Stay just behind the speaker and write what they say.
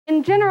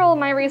In general,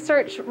 my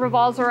research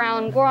revolves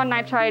around boron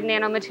nitride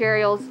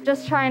nanomaterials,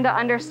 just trying to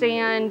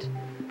understand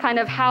kind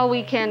of how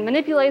we can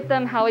manipulate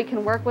them, how we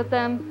can work with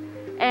them.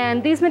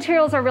 And these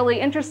materials are really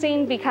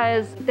interesting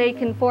because they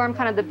can form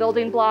kind of the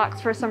building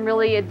blocks for some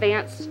really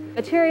advanced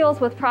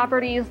materials with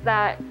properties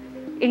that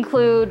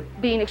include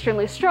being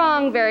extremely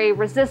strong, very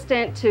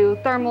resistant to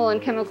thermal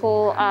and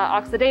chemical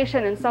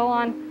oxidation and so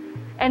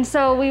on. And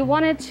so we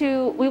wanted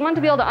to be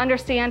able to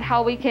understand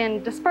how we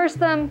can disperse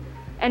them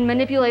and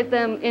manipulate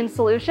them in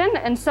solution.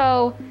 And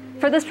so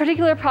for this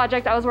particular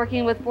project, I was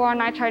working with boron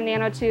nitride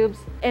nanotubes,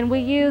 and we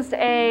used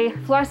a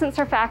fluorescent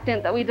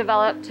surfactant that we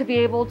developed to be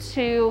able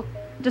to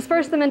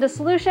disperse them into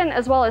solution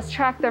as well as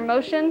track their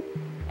motion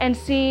and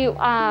see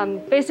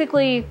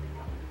basically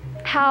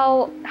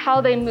how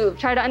they move,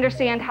 try to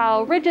understand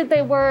how rigid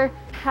they were,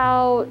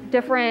 how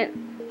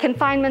different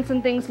confinements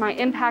and things might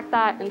impact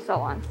that, and so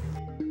on.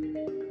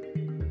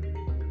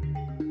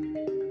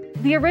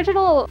 The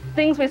original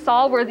things we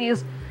saw were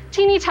these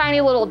teeny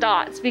tiny little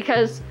dots,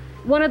 because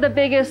one of the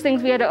biggest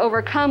things we had to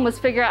overcome was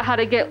figure out how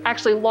to get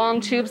actually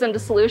long tubes into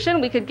solution.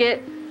 We could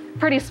get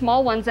pretty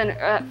small ones in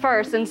at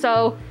first. And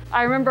so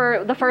I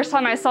remember the first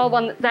time I saw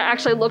one that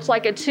actually looked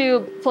like a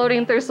tube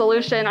floating through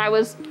solution, I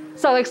was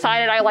so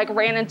excited I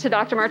ran into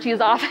Dr.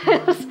 Marti's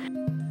office.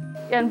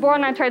 And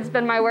boron nitride's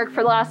been my work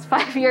for the last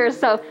 5 years,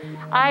 so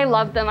I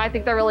love them. I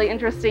think they're really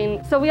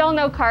interesting. So we all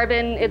know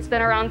carbon, it's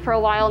been around for a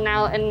while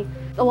now, and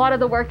a lot of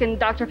the work in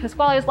Dr.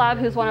 Pasquale's lab,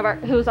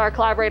 who's our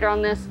collaborator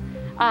on this,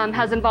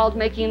 has involved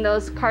making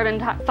those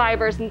carbon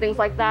fibers and things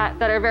like that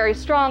that are very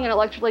strong and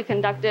electrically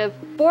conductive.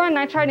 Boron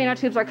nitride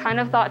nanotubes are kind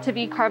of thought to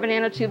be carbon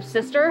nanotube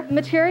sister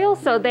materials,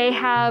 so they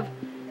have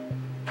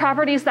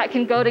properties that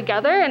can go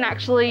together and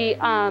actually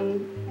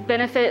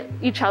benefit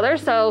each other.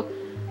 So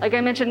like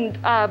I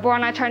mentioned,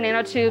 boron nitride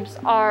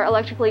nanotubes are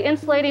electrically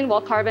insulating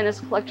while carbon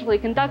is electrically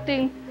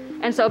conducting.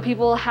 And so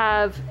people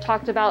have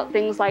talked about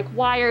things like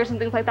wires and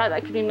things like that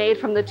that could be made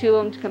from the two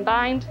of them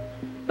combined.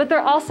 But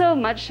they're also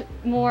much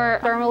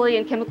more thermally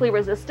and chemically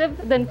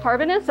resistive than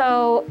carbon is.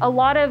 So a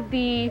lot of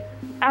the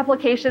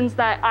applications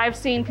that I've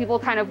seen people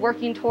kind of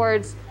working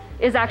towards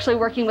is actually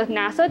working with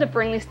NASA to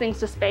bring these things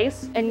to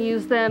space and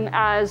use them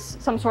as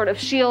some sort of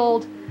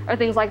shield or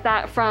things like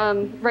that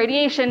from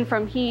radiation,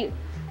 from heat,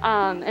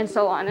 and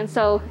so on. And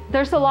so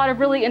there's a lot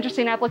of really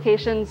interesting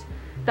applications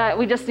that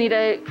we just need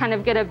to kind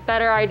of get a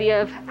better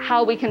idea of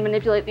how we can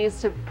manipulate these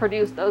to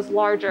produce those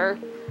larger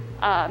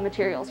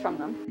materials from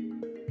them.